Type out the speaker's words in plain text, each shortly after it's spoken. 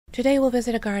Today we'll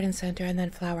visit a garden center and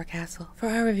then Flower Castle for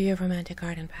our review of Romantic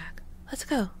Garden Pack. Let's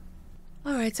go.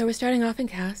 Alright, so we're starting off in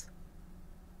Cass.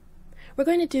 We're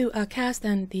going to do Cass,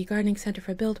 then the Gardening Center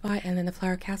for Build By, and then the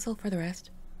Flower Castle for the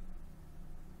rest.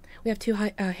 We have two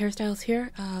hairstyles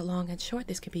here, long and short.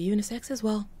 This could be unisex as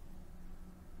well.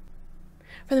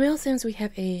 For the male Sims, we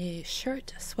have a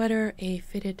shirt, a sweater, a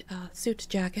fitted suit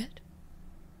jacket.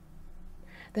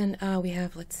 Then we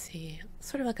have, let's see,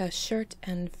 sort of like a shirt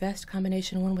and vest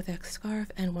combination, one with a scarf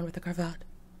and one with a cravat.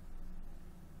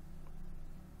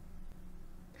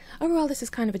 Overall, this is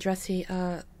kind of a dressy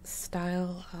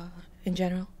style in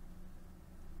general.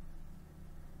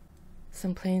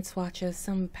 Some plain swatches,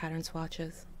 some pattern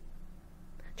swatches.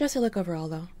 Dressy look overall,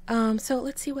 though. So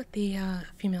let's see what the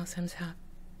female Sims have.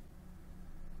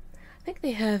 I think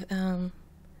they have,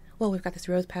 well, we've got this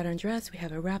rose pattern dress, we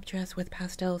have a wrap dress with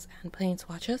pastels and plain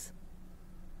swatches.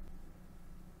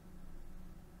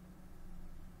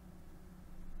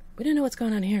 We don't know what's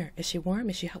going on here. Is she warm?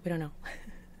 Is she hot? We don't know.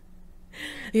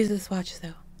 These are the swatches,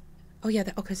 though. Oh, yeah,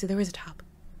 okay, so there is a top.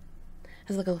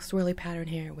 Has like a swirly pattern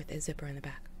here with a zipper in the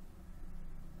back.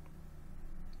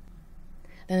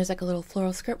 Then there's like a little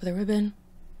floral skirt with a ribbon.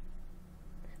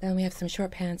 Then we have some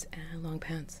short pants and long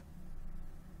pants.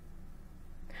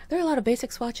 There are a lot of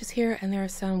basic swatches here, and there are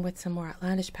some with some more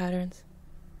outlandish patterns.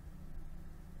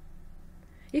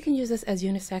 You can use this as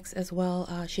unisex as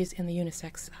well. She's in the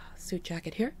unisex suit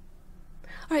jacket here.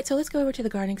 Alright, so let's go over to the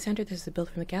gardening center. This is a build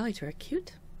from the gallery. It's very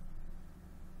cute.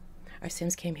 Our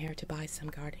Sims came here to buy some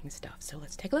gardening stuff, so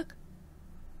let's take a look.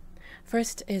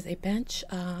 First is a bench.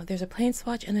 There's a plain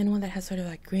swatch, and then one that has sort of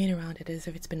like green around it, as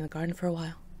if it's been in the garden for a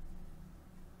while.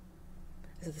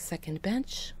 This is the second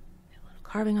bench. A little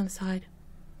carving on the side.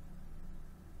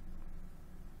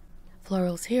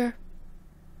 Florals here.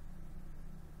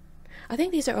 I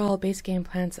think these are all base game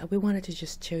plants. We wanted to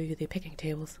just show you the picking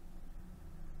tables.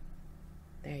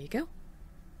 There you go.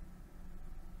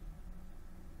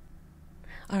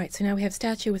 Alright, so now we have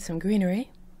statue with some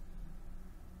greenery.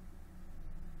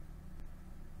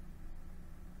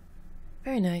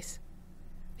 Very nice.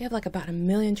 We have like about 1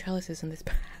 million trellises in this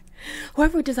pack.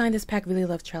 Whoever designed this pack really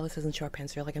loves trellises and short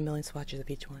pants. There are like 1 million swatches of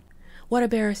each one. Water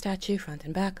bearer statue, front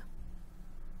and back.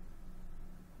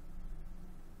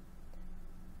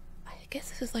 I guess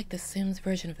this is like the Sims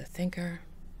version of the Thinker.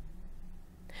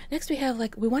 Next we have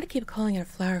like, we want to keep calling it a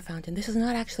flower fountain. This is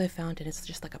not actually a fountain, it's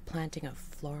just like a planting of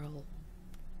floral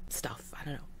stuff. I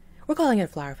don't know. We're calling it a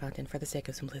flower fountain for the sake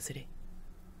of simplicity.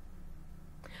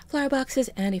 Flower boxes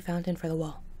and a fountain for the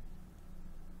wall.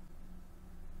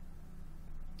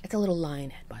 It's a little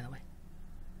lion head, by the way.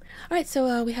 Alright,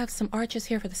 so we have some arches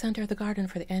here for the center of the garden,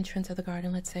 for the entrance of the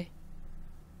garden, let's say.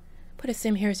 Put a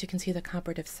Sim here so you can see the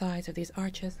comparative size of these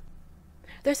arches.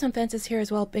 There's some fences here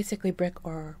as well, basically brick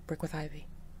or brick with ivy.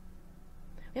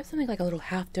 We have something like a little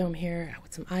half dome here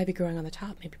with some ivy growing on the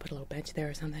top. Maybe put a little bench there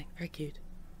or something. Very cute.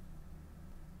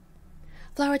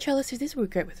 Flower trellises. These would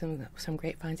be great with some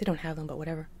grapevines. They don't have them, but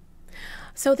whatever.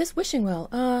 So this wishing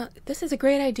well, this is a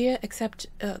great idea, except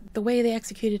the way they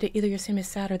executed it, either your Sim is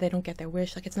sad or they don't get their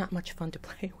wish. Like, it's not much fun to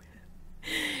play with.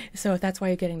 So if that's why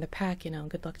you're getting the pack, you know,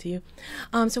 good luck to you.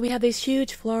 So we have these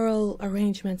huge floral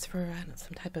arrangements for, I don't know,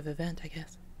 some type of event, I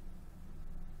guess.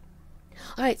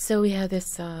 Alright, so we have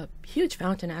this huge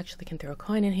fountain. Actually can throw a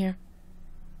coin in here.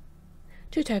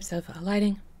 Two types of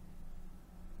lighting.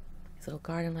 These little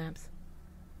garden lamps.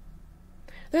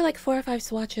 There are like 4 or 5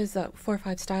 swatches, 4 or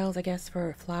 5 styles, I guess,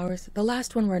 for flowers. The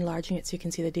last one we're enlarging it so you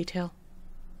can see the detail.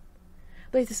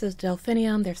 I believe this is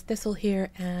delphinium. There's thistle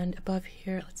here, and above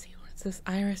here, let's see, what's this?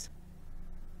 Iris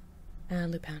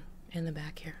and lupin in the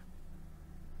back here.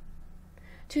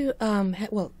 Two,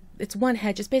 well, it's one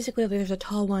hedge. It's basically there's a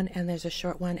tall one and there's a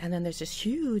short one, and then there's this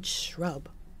huge shrub.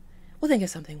 We'll think of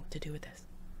something to do with this.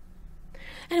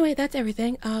 Anyway, that's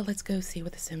everything. Let's go see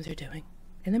what the Sims are doing.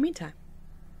 In the meantime,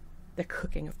 they're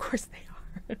cooking, of course they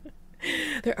are.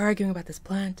 They're arguing about this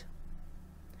plant.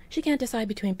 She can't decide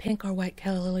between pink or white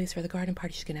Calla lilies for the garden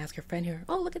party. She's gonna ask her friend here,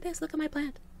 oh, look at this, look at my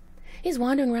plant. He's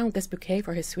wandering around with this bouquet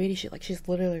for his sweetie. She's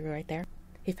literally right there.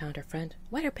 He found her friend.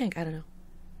 White or pink, I don't know.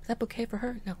 Is that bouquet for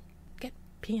her? No. Get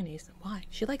peonies. Why?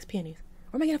 She likes peonies.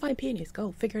 Where am I gonna find peonies?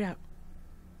 Go, figure it out.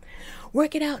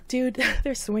 Work it out, dude.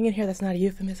 They're swinging here. That's not a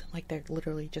euphemism. Like, they're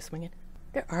literally just swinging.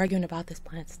 They're arguing about this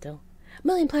plant still. 1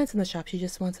 million plants in the shop. She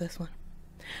just wants this one.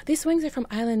 These swings are from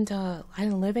Island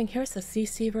Living. Here's the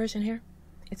CC version here.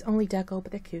 It's only deco,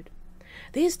 but they're cute.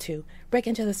 These two break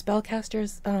into the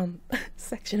spellcasters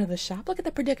section of the shop. Look at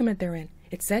the predicament they're in.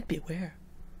 It said beware.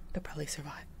 They'll probably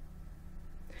survive.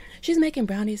 She's making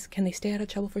brownies. Can they stay out of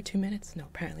trouble for 2 minutes? No,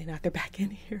 apparently not. They're back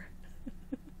in here.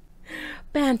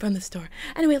 Banned from the store.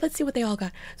 Anyway, let's see what they all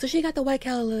got. So she got the white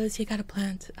calla lilies, he got a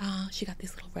plant, she got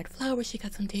these little red flowers, she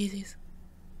got some daisies.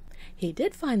 He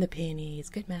did find the peonies,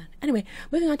 good man. Anyway,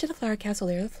 moving on to the flower castle,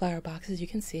 there are the flower boxes you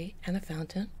can see, and the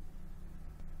fountain.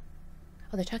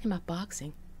 Oh, they're talking about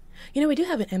boxing. You know, we do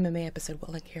have an MMA episode,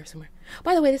 we'll link here somewhere.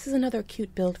 By the way, this is another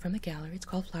cute build from the gallery. It's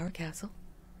called Flower Castle.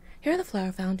 Here are the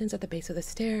flower fountains at the base of the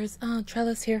stairs.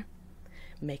 Trellis here.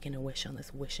 Making a wish on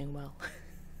this wishing well.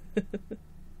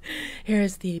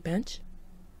 Here's the bench.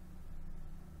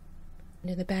 And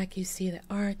in the back you see the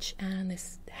arch and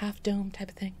this half dome type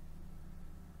of thing.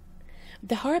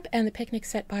 The harp and the picnic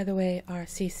set, by the way, are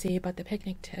CC, but the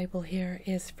picnic table here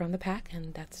is from the pack,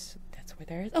 and that's where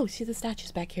there is. Oh, see the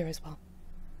statues back here as well.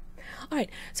 Alright,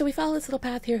 so we follow this little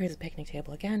path here. Here's a picnic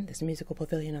table again. There's a musical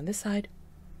pavilion on this side.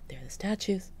 There are the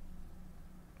statues.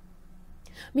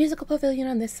 Musical pavilion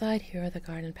on this side. Here are the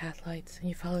garden path lights. And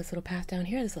you follow this little path down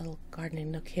here. This little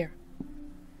gardening nook here.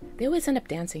 They always end up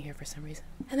dancing here for some reason.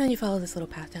 And then you follow this little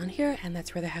path down here, and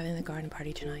that's where they're having the garden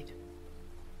party tonight.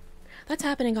 That's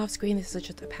happening off screen. This is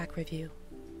just a pack review.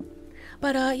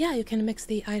 But yeah, you can mix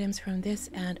the items from this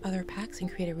and other packs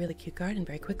and create a really cute garden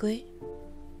very quickly.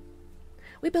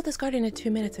 We built this garden in 2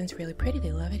 minutes and it's really pretty.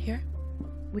 They love it here.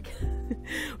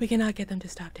 We cannot get them to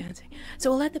stop dancing. So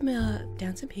we'll let them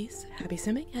dance in peace. Happy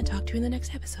simming, and talk to you in the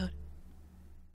next episode.